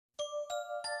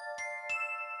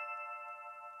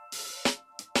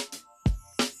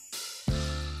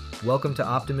Welcome to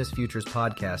Optimus Futures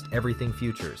Podcast, Everything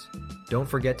Futures. Don't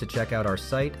forget to check out our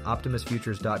site,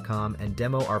 optimusfutures.com, and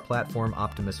demo our platform,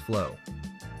 Optimus Flow.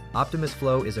 Optimus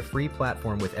Flow is a free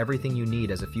platform with everything you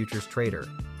need as a futures trader,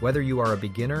 whether you are a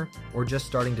beginner or just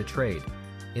starting to trade.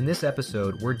 In this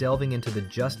episode, we're delving into the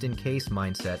just-in-case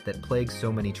mindset that plagues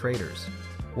so many traders.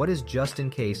 What is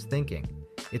just-in-case thinking?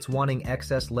 It's wanting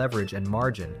excess leverage and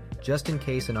margin, just in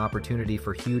case an opportunity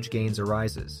for huge gains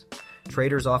arises.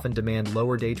 Traders often demand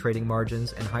lower day trading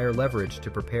margins and higher leverage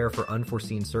to prepare for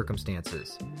unforeseen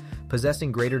circumstances.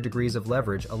 Possessing greater degrees of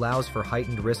leverage allows for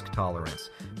heightened risk tolerance,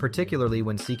 particularly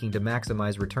when seeking to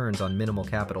maximize returns on minimal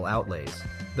capital outlays.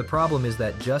 The problem is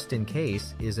that just in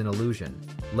case is an illusion.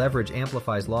 Leverage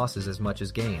amplifies losses as much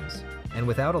as gains, and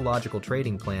without a logical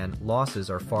trading plan, losses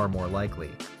are far more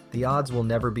likely. The odds will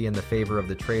never be in the favor of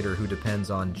the trader who depends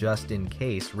on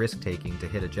just-in-case risk-taking to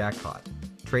hit a jackpot.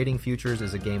 Trading futures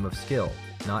is a game of skill,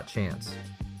 not chance.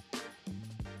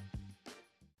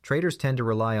 Traders tend to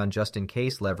rely on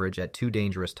just-in-case leverage at two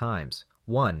dangerous times.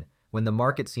 1. When the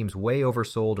market seems way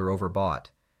oversold or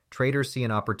overbought. Traders see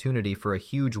an opportunity for a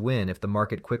huge win if the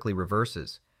market quickly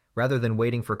reverses. Rather than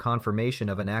waiting for confirmation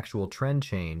of an actual trend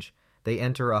change, they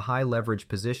enter a high-leverage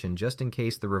position just in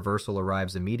case the reversal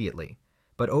arrives immediately.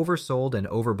 But oversold and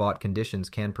overbought conditions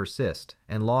can persist,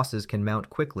 and losses can mount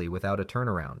quickly without a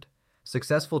turnaround.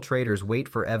 Successful traders wait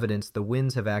for evidence the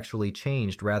winds have actually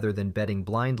changed rather than betting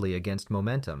blindly against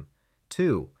momentum.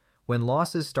 2. When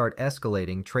losses start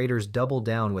escalating, traders double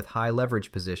down with high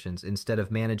leverage positions instead of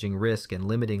managing risk and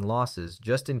limiting losses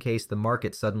just in case the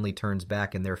market suddenly turns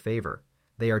back in their favor.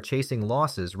 They are chasing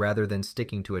losses rather than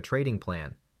sticking to a trading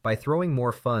plan. By throwing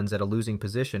more funds at a losing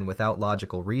position without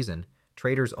logical reason,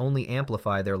 traders only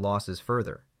amplify their losses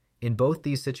further. In both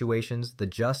these situations, the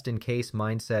just-in-case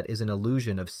mindset is an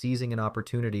illusion of seizing an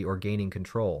opportunity or gaining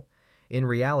control. In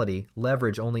reality,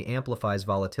 leverage only amplifies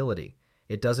volatility.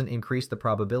 It doesn't increase the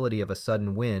probability of a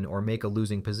sudden win or make a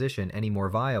losing position any more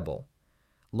viable.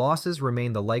 Losses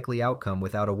remain the likely outcome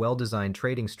without a well-designed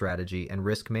trading strategy and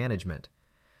risk management.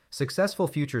 Successful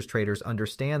futures traders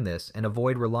understand this and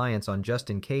avoid reliance on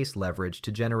just-in-case leverage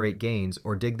to generate gains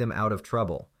or dig them out of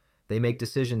trouble. They make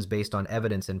decisions based on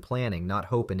evidence and planning, not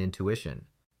hope and intuition.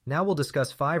 Now we'll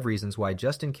discuss 5 reasons why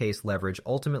just-in-case leverage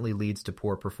ultimately leads to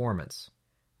poor performance.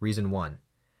 Reason 1.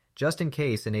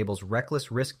 Just-in-case enables reckless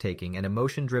risk-taking and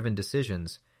emotion-driven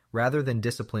decisions rather than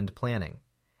disciplined planning.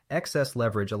 Excess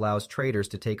leverage allows traders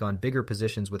to take on bigger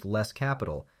positions with less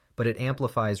capital, but it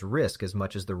amplifies risk as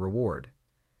much as the reward.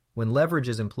 When leverage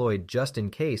is employed just in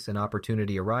case an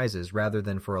opportunity arises rather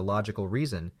than for a logical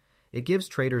reason, it gives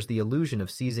traders the illusion of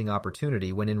seizing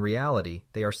opportunity when in reality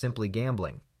they are simply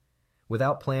gambling.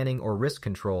 Without planning or risk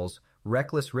controls,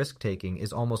 reckless risk-taking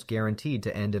is almost guaranteed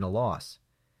to end in a loss.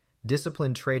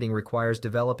 Disciplined trading requires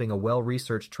developing a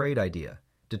well-researched trade idea,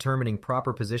 determining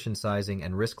proper position sizing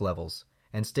and risk levels,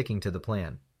 and sticking to the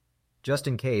plan.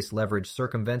 Just-in-case leverage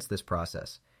circumvents this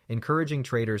process, encouraging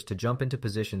traders to jump into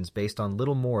positions based on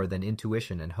little more than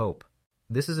intuition and hope.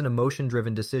 This is an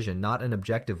emotion-driven decision, not an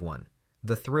objective one.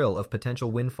 The thrill of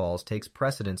potential windfalls takes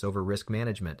precedence over risk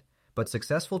management, but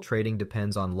successful trading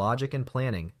depends on logic and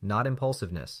planning, not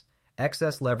impulsiveness.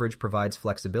 Excess leverage provides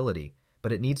flexibility,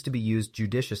 but it needs to be used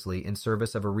judiciously in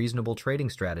service of a reasonable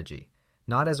trading strategy,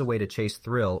 not as a way to chase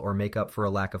thrill or make up for a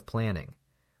lack of planning.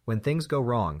 When things go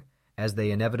wrong, as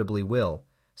they inevitably will,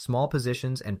 small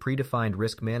positions and predefined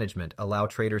risk management allow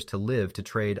traders to live to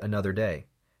trade another day.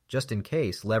 Just in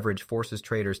case, leverage forces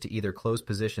traders to either close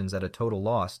positions at a total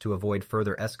loss to avoid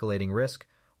further escalating risk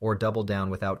or double down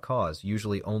without cause,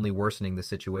 usually only worsening the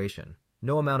situation.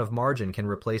 No amount of margin can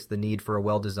replace the need for a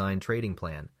well-designed trading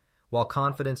plan. While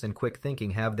confidence and quick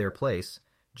thinking have their place,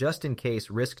 just-in-case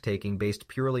risk-taking based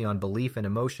purely on belief and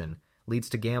emotion leads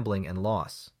to gambling and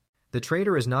loss. The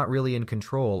trader is not really in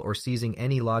control or seizing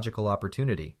any logical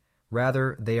opportunity.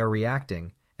 Rather, they are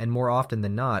reacting, and more often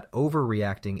than not,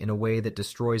 overreacting in a way that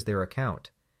destroys their account.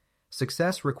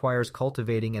 Success requires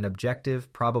cultivating an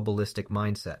objective, probabilistic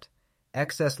mindset.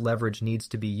 Excess leverage needs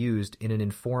to be used in an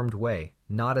informed way,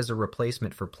 not as a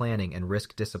replacement for planning and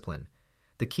risk discipline.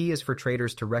 The key is for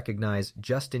traders to recognize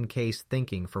just-in-case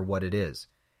thinking for what it is,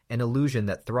 an illusion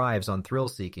that thrives on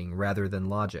thrill-seeking rather than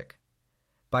logic.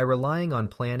 By relying on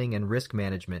planning and risk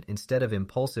management instead of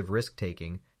impulsive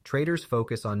risk-taking, traders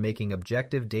focus on making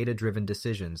objective data-driven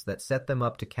decisions that set them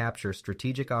up to capture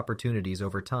strategic opportunities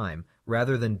over time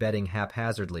rather than betting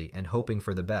haphazardly and hoping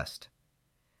for the best.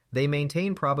 They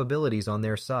maintain probabilities on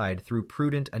their side through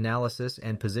prudent analysis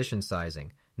and position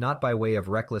sizing, not by way of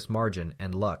reckless margin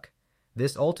and luck.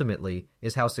 This ultimately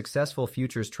is how successful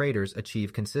futures traders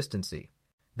achieve consistency.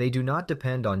 They do not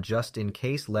depend on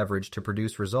just-in-case leverage to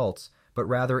produce results, but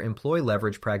rather employ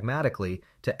leverage pragmatically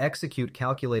to execute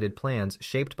calculated plans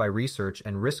shaped by research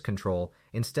and risk control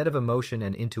instead of emotion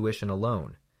and intuition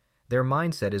alone. Their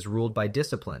mindset is ruled by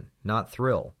discipline, not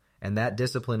thrill, and that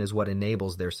discipline is what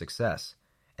enables their success.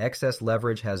 Excess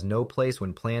leverage has no place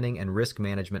when planning and risk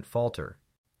management falter.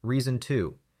 Reason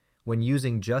 2. When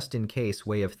using just-in-case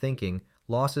way of thinking,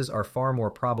 losses are far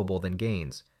more probable than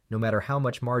gains, no matter how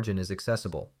much margin is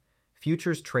accessible.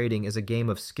 Futures trading is a game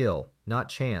of skill, not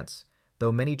chance,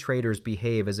 though many traders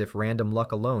behave as if random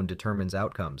luck alone determines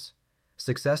outcomes.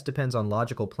 Success depends on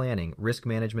logical planning, risk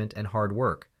management, and hard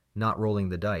work, not rolling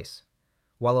the dice.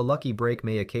 While a lucky break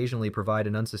may occasionally provide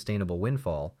an unsustainable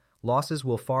windfall, losses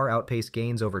will far outpace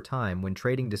gains over time when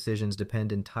trading decisions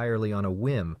depend entirely on a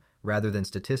whim rather than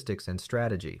statistics and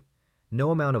strategy. No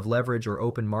amount of leverage or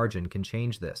open margin can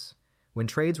change this. When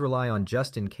trades rely on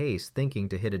just-in-case thinking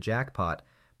to hit a jackpot,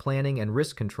 planning and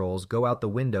risk controls go out the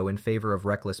window in favor of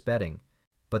reckless betting.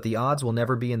 But the odds will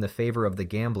never be in the favor of the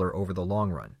gambler over the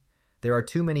long run. There are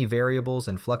too many variables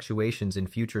and fluctuations in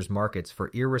futures markets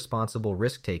for irresponsible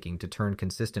risk-taking to turn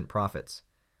consistent profits.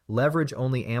 Leverage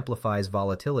only amplifies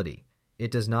volatility.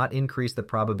 It does not increase the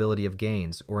probability of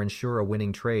gains or ensure a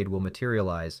winning trade will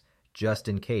materialize just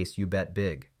in case you bet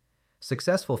big.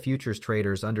 Successful futures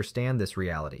traders understand this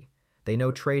reality. They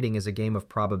know trading is a game of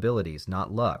probabilities,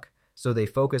 not luck, so they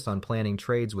focus on planning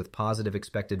trades with positive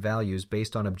expected values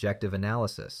based on objective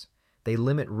analysis. They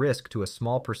limit risk to a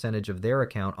small percentage of their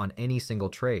account on any single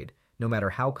trade, no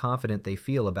matter how confident they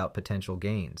feel about potential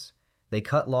gains. They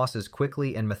cut losses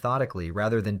quickly and methodically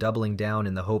rather than doubling down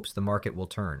in the hopes the market will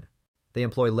turn. They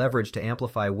employ leverage to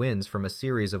amplify wins from a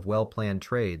series of well-planned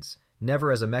trades,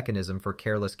 never as a mechanism for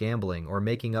careless gambling or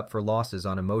making up for losses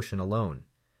on emotion alone.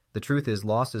 The truth is,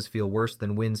 losses feel worse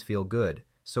than wins feel good,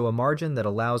 so a margin that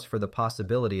allows for the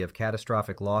possibility of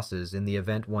catastrophic losses in the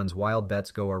event one's wild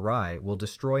bets go awry will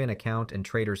destroy an account and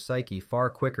trader's psyche far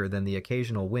quicker than the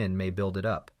occasional win may build it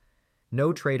up.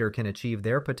 No trader can achieve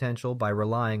their potential by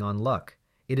relying on luck.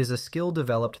 It is a skill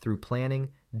developed through planning,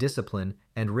 discipline,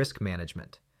 and risk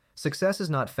management. Success is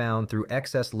not found through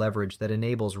excess leverage that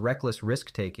enables reckless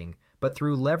risk-taking, but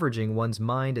through leveraging one's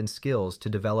mind and skills to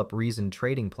develop reasoned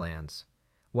trading plans.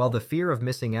 While the fear of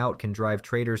missing out can drive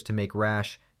traders to make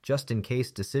rash,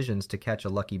 just-in-case decisions to catch a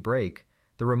lucky break,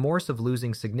 the remorse of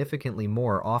losing significantly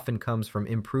more often comes from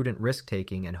imprudent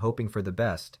risk-taking and hoping for the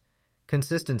best.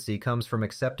 Consistency comes from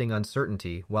accepting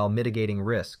uncertainty while mitigating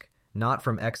risk, not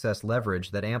from excess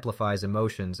leverage that amplifies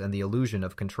emotions and the illusion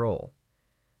of control.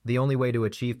 The only way to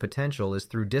achieve potential is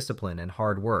through discipline and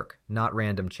hard work, not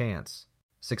random chance.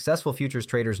 Successful futures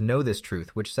traders know this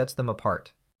truth, which sets them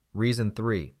apart. Reason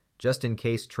 3.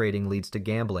 Just-in-case trading leads to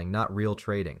gambling, not real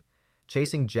trading.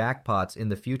 Chasing jackpots in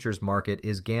the futures market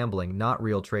is gambling, not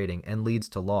real trading, and leads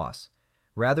to loss.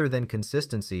 Rather than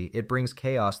consistency, it brings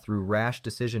chaos through rash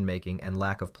decision-making and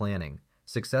lack of planning.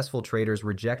 Successful traders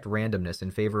reject randomness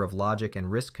in favor of logic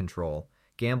and risk control.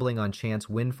 Gambling on chance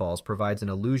windfalls provides an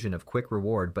illusion of quick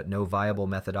reward but no viable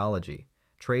methodology.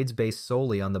 Trades based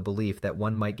solely on the belief that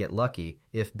one might get lucky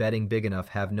if betting big enough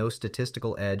have no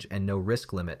statistical edge and no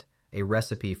risk limit, a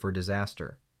recipe for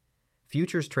disaster.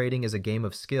 Futures trading is a game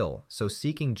of skill, so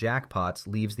seeking jackpots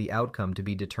leaves the outcome to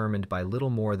be determined by little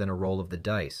more than a roll of the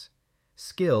dice.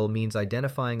 Skill means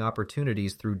identifying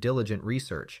opportunities through diligent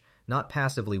research, not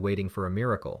passively waiting for a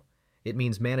miracle. It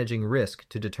means managing risk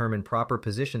to determine proper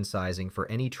position sizing for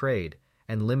any trade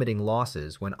and limiting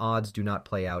losses when odds do not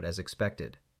play out as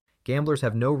expected. Gamblers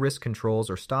have no risk controls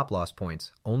or stop-loss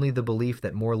points, only the belief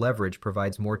that more leverage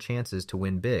provides more chances to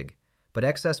win big. But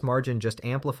excess margin just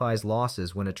amplifies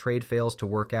losses when a trade fails to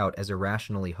work out as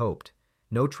irrationally hoped.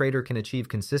 No trader can achieve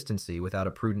consistency without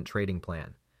a prudent trading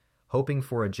plan. Hoping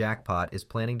for a jackpot is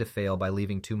planning to fail by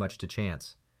leaving too much to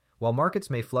chance. While markets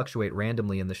may fluctuate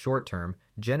randomly in the short term,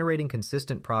 generating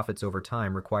consistent profits over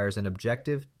time requires an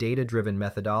objective, data-driven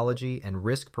methodology and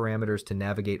risk parameters to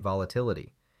navigate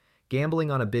volatility.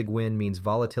 Gambling on a big win means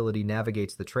volatility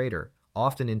navigates the trader,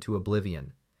 often into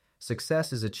oblivion.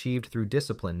 Success is achieved through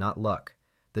discipline, not luck.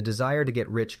 The desire to get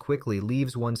rich quickly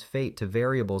leaves one's fate to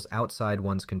variables outside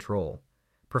one's control.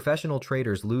 Professional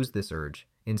traders lose this urge,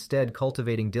 instead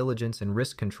cultivating diligence and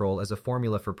risk control as a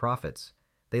formula for profits.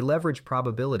 They leverage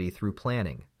probability through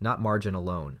planning, not margin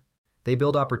alone. They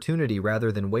build opportunity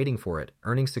rather than waiting for it,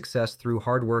 earning success through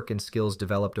hard work and skills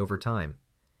developed over time.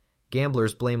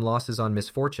 Gamblers blame losses on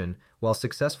misfortune, while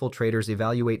successful traders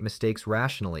evaluate mistakes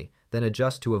rationally, then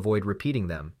adjust to avoid repeating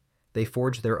them. They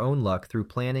forge their own luck through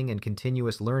planning and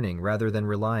continuous learning rather than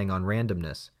relying on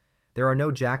randomness. There are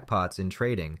no jackpots in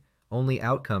trading, only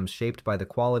outcomes shaped by the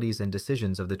qualities and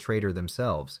decisions of the trader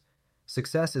themselves.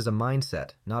 Success is a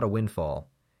mindset, not a windfall.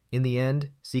 In the end,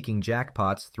 seeking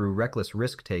jackpots through reckless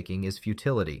risk-taking is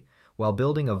futility, while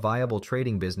building a viable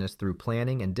trading business through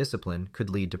planning and discipline could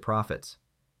lead to profits.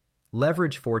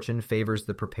 Leverage fortune favors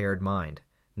the prepared mind,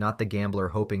 not the gambler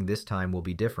hoping this time will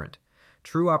be different.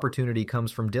 True opportunity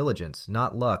comes from diligence,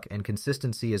 not luck, and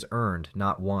consistency is earned,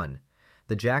 not won.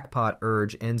 The jackpot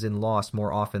urge ends in loss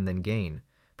more often than gain.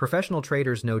 Professional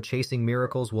traders know chasing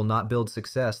miracles will not build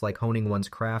success like honing one's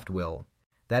craft will.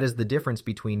 That is the difference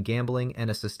between gambling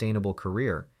and a sustainable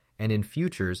career, and in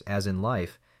futures, as in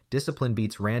life, discipline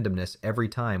beats randomness every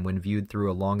time when viewed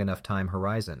through a long enough time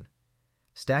horizon.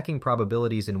 Stacking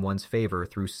probabilities in one's favor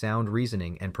through sound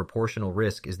reasoning and proportional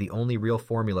risk is the only real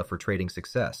formula for trading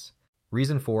success.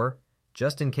 Reason 4.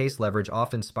 Just-in-case leverage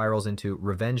often spirals into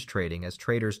revenge trading as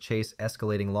traders chase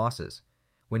escalating losses.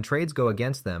 When trades go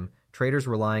against them, traders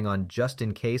relying on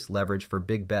just-in-case leverage for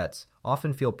big bets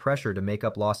often feel pressure to make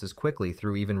up losses quickly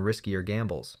through even riskier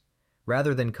gambles.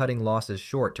 Rather than cutting losses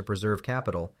short to preserve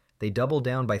capital, they double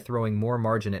down by throwing more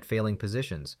margin at failing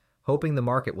positions, hoping the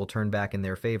market will turn back in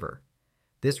their favor.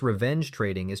 This revenge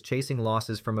trading is chasing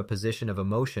losses from a position of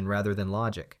emotion rather than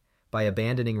logic. By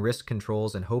abandoning risk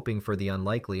controls and hoping for the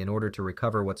unlikely in order to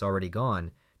recover what's already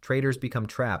gone, traders become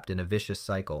trapped in a vicious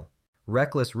cycle.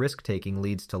 Reckless risk-taking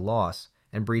leads to loss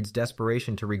and breeds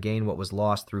desperation to regain what was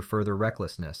lost through further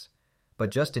recklessness.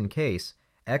 But just in case,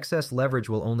 excess leverage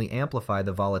will only amplify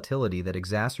the volatility that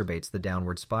exacerbates the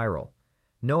downward spiral.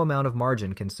 No amount of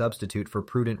margin can substitute for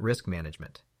prudent risk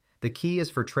management. The key is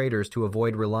for traders to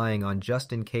avoid relying on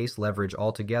just-in-case leverage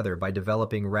altogether by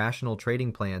developing rational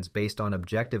trading plans based on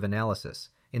objective analysis,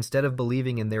 instead of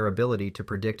believing in their ability to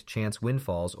predict chance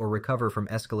windfalls or recover from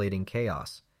escalating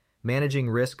chaos. Managing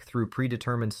risk through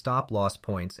predetermined stop-loss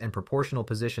points and proportional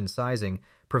position sizing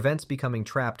prevents becoming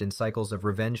trapped in cycles of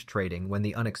revenge trading when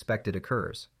the unexpected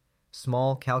occurs.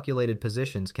 Small, calculated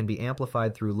positions can be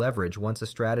amplified through leverage once a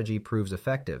strategy proves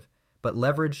effective, but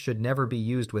leverage should never be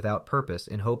used without purpose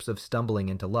in hopes of stumbling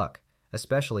into luck,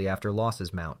 especially after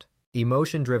losses mount.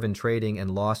 Emotion-driven trading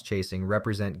and loss chasing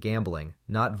represent gambling,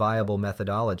 not viable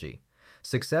methodology.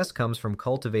 Success comes from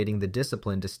cultivating the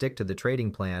discipline to stick to the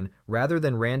trading plan rather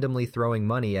than randomly throwing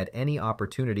money at any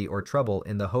opportunity or trouble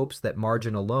in the hopes that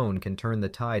margin alone can turn the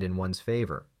tide in one's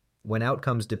favor. When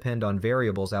outcomes depend on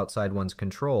variables outside one's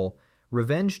control,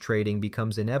 revenge trading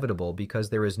becomes inevitable because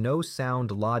there is no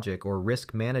sound logic or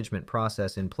risk management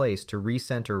process in place to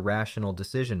recenter rational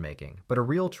decision-making, but a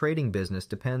real trading business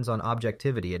depends on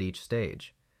objectivity at each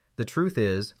stage. The truth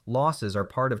is, losses are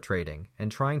part of trading, and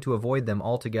trying to avoid them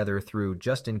altogether through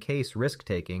just-in-case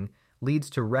risk-taking leads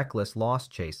to reckless loss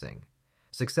chasing.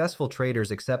 Successful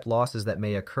traders accept losses that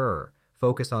may occur,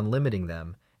 focus on limiting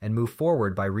them, and move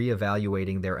forward by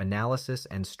re-evaluating their analysis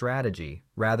and strategy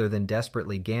rather than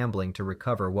desperately gambling to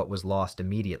recover what was lost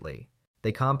immediately.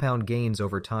 They compound gains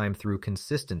over time through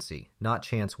consistency, not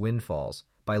chance windfalls,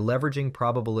 by leveraging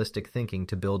probabilistic thinking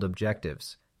to build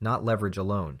objectives, not leverage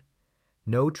alone.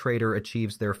 No trader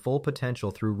achieves their full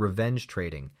potential through revenge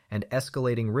trading and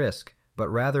escalating risk, but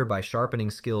rather by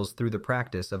sharpening skills through the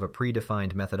practice of a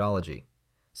predefined methodology.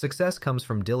 Success comes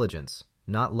from diligence,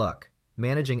 not luck.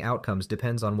 Managing outcomes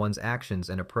depends on one's actions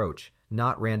and approach,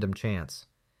 not random chance.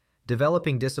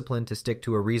 Developing discipline to stick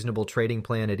to a reasonable trading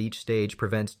plan at each stage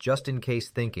prevents just-in-case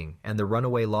thinking and the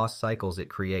runaway loss cycles it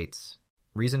creates.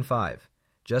 Reason 5.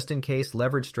 Just-in-case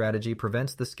leverage strategy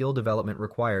prevents the skill development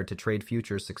required to trade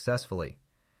futures successfully.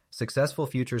 Successful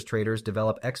futures traders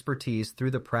develop expertise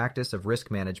through the practice of risk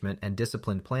management and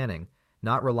disciplined planning,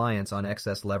 not reliance on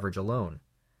excess leverage alone.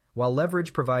 While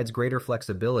leverage provides greater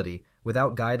flexibility,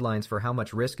 without guidelines for how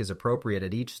much risk is appropriate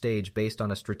at each stage based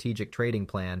on a strategic trading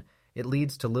plan, it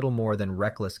leads to little more than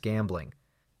reckless gambling.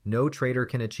 No trader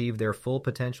can achieve their full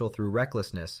potential through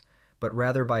recklessness, but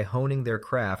rather by honing their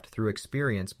craft through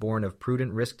experience born of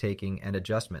prudent risk-taking and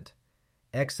adjustment.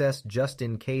 Excess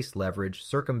just-in-case leverage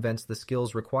circumvents the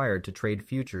skills required to trade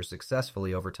futures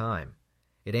successfully over time.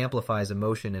 It amplifies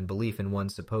emotion and belief in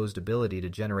one's supposed ability to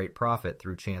generate profit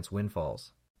through chance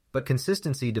windfalls. But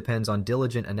consistency depends on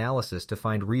diligent analysis to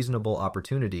find reasonable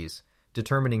opportunities,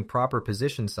 determining proper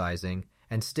position sizing,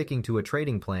 and sticking to a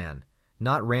trading plan,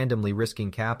 not randomly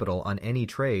risking capital on any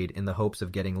trade in the hopes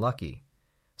of getting lucky.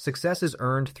 Success is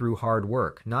earned through hard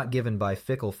work, not given by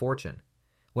fickle fortune.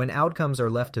 When outcomes are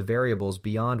left to variables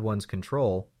beyond one's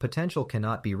control, potential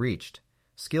cannot be reached.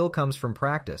 Skill comes from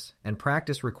practice, and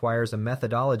practice requires a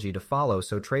methodology to follow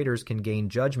so traders can gain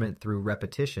judgment through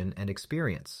repetition and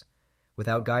experience.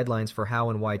 Without guidelines for how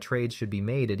and why trades should be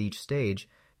made at each stage,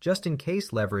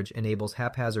 Just-in-case leverage enables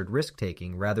haphazard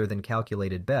risk-taking rather than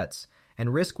calculated bets,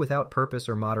 and risk without purpose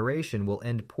or moderation will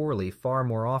end poorly far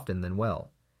more often than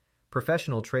well.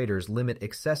 Professional traders limit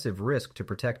excessive risk to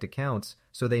protect accounts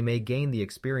so they may gain the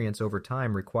experience over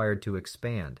time required to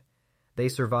expand. They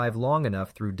survive long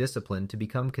enough through discipline to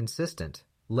become consistent,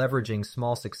 leveraging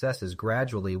small successes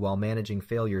gradually while managing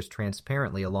failures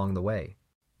transparently along the way.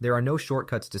 There are no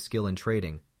shortcuts to skill in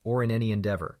trading, or in any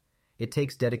endeavor. It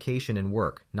takes dedication and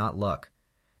work, not luck.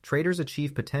 Traders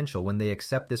achieve potential when they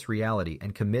accept this reality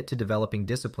and commit to developing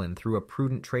discipline through a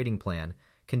prudent trading plan,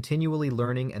 continually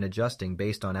learning and adjusting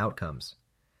based on outcomes.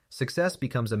 Success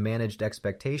becomes a managed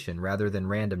expectation rather than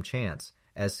random chance,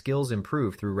 as skills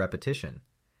improve through repetition.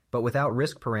 But without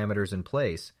risk parameters in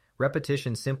place,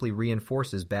 repetition simply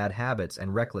reinforces bad habits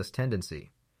and reckless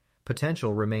tendency.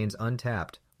 Potential remains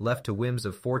untapped, left to whims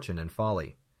of fortune and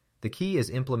folly. The key is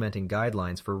implementing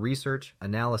guidelines for research,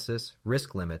 analysis,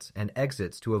 risk limits, and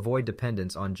exits to avoid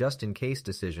dependence on just-in-case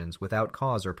decisions without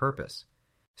cause or purpose.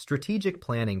 Strategic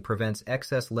planning prevents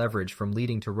excess leverage from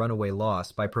leading to runaway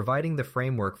loss by providing the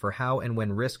framework for how and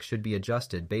when risk should be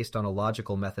adjusted based on a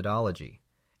logical methodology.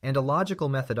 And a logical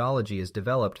methodology is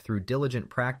developed through diligent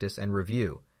practice and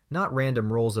review, not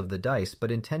random rolls of the dice,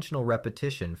 but intentional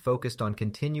repetition focused on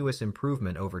continuous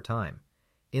improvement over time.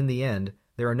 In the end,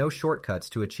 there are no shortcuts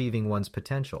to achieving one's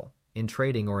potential, in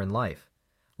trading or in life.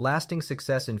 Lasting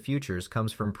success in futures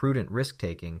comes from prudent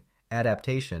risk-taking,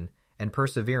 adaptation, and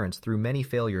perseverance through many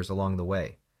failures along the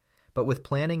way. But with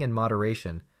planning and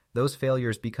moderation, those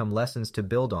failures become lessons to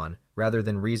build on rather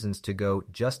than reasons to go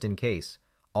just in case,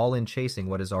 all in chasing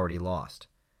what is already lost.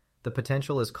 The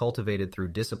potential is cultivated through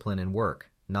discipline and work,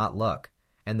 not luck,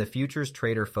 and the futures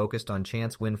trader focused on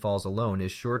chance windfalls alone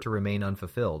is sure to remain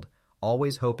unfulfilled,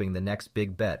 always hoping the next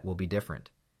big bet will be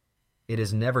different. It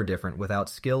is never different without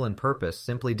skill and purpose,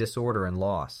 simply disorder and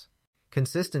loss.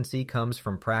 Consistency comes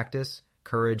from practice,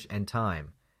 courage, and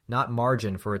time, not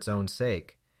margin for its own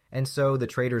sake. And so the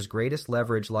trader's greatest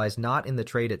leverage lies not in the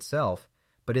trade itself,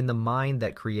 but in the mind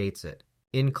that creates it.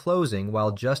 In closing,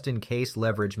 while just-in-case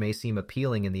leverage may seem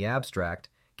appealing in the abstract,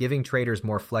 giving traders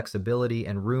more flexibility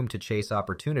and room to chase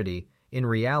opportunity, in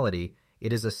reality,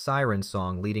 it is a siren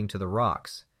song leading to the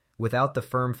rocks. Without the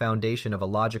firm foundation of a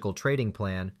logical trading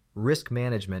plan, risk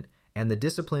management, and the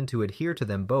discipline to adhere to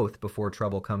them both before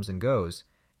trouble comes and goes,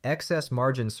 excess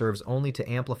margin serves only to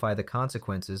amplify the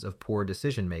consequences of poor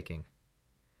decision-making.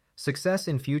 Success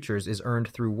in futures is earned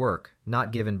through work,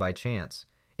 not given by chance.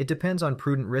 It depends on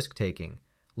prudent risk-taking,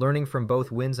 learning from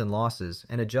both wins and losses,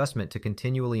 and adjustment to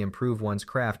continually improve one's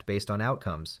craft based on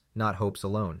outcomes, not hopes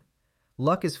alone.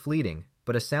 Luck is fleeting,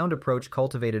 but a sound approach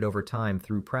cultivated over time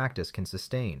through practice can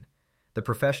sustain. The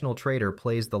professional trader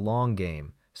plays the long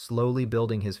game, slowly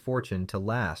building his fortune to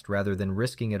last rather than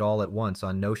risking it all at once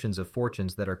on notions of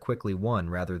fortunes that are quickly won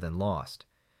rather than lost.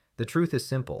 The truth is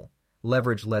simple.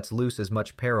 Leverage lets loose as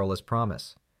much peril as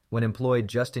promise. When employed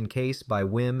just in case by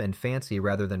whim and fancy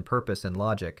rather than purpose and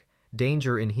logic,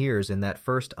 danger inheres in that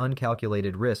first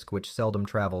uncalculated risk which seldom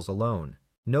travels alone.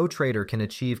 No trader can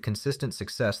achieve consistent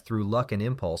success through luck and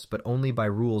impulse, but only by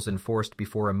rules enforced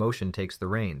before emotion takes the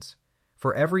reins.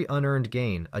 For every unearned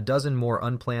gain, a dozen more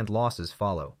unplanned losses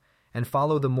follow, and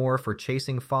follow the more for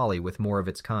chasing folly with more of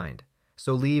its kind.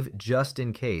 So leave just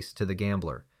in case to the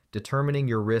gambler, determining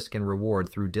your risk and reward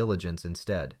through diligence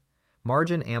instead.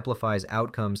 Margin amplifies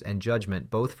outcomes and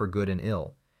judgment both for good and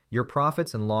ill. Your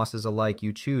profits and losses alike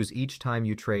you choose each time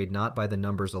you trade not by the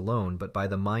numbers alone but by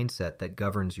the mindset that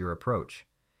governs your approach.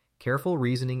 Careful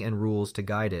reasoning and rules to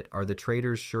guide it are the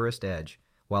trader's surest edge,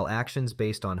 while actions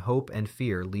based on hope and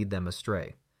fear lead them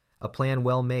astray. A plan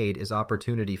well made is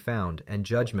opportunity found, and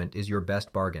judgment is your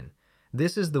best bargain.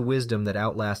 This is the wisdom that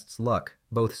outlasts luck,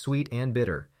 both sweet and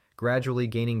bitter, gradually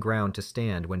gaining ground to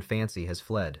stand when fancy has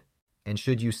fled. And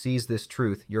should you seize this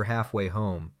truth, you're halfway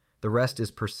home. The rest is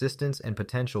persistence and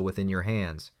potential within your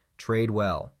hands. Trade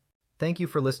well. Thank you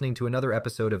for listening to another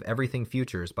episode of Everything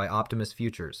Futures by Optimus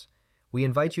Futures. We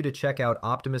invite you to check out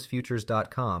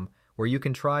optimusfutures.com, where you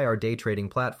can try our day trading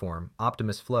platform,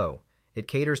 Optimus Flow. It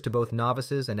caters to both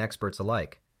novices and experts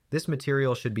alike. This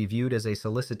material should be viewed as a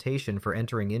solicitation for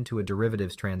entering into a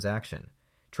derivatives transaction.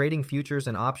 Trading futures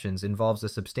and options involves a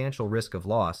substantial risk of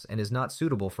loss and is not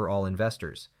suitable for all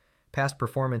investors. Past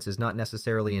performance is not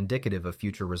necessarily indicative of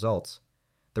future results.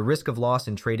 The risk of loss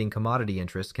in trading commodity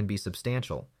interests can be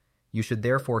substantial. You should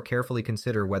therefore carefully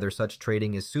consider whether such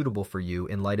trading is suitable for you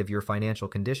in light of your financial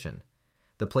condition.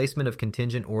 The placement of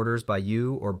contingent orders by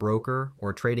you or broker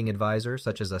or trading advisor,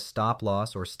 such as a stop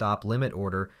loss or stop limit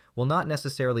order, will not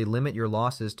necessarily limit your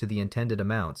losses to the intended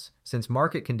amounts, since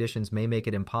market conditions may make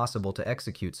it impossible to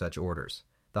execute such orders.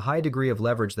 The high degree of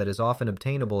leverage that is often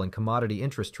obtainable in commodity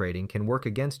interest trading can work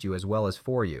against you as well as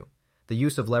for you. The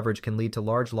use of leverage can lead to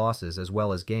large losses as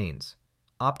well as gains.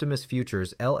 Optimus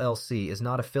Futures LLC is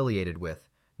not affiliated with,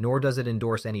 nor does it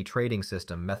endorse any trading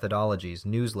system, methodologies,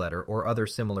 newsletter, or other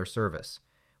similar service.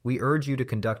 We urge you to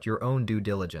conduct your own due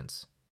diligence.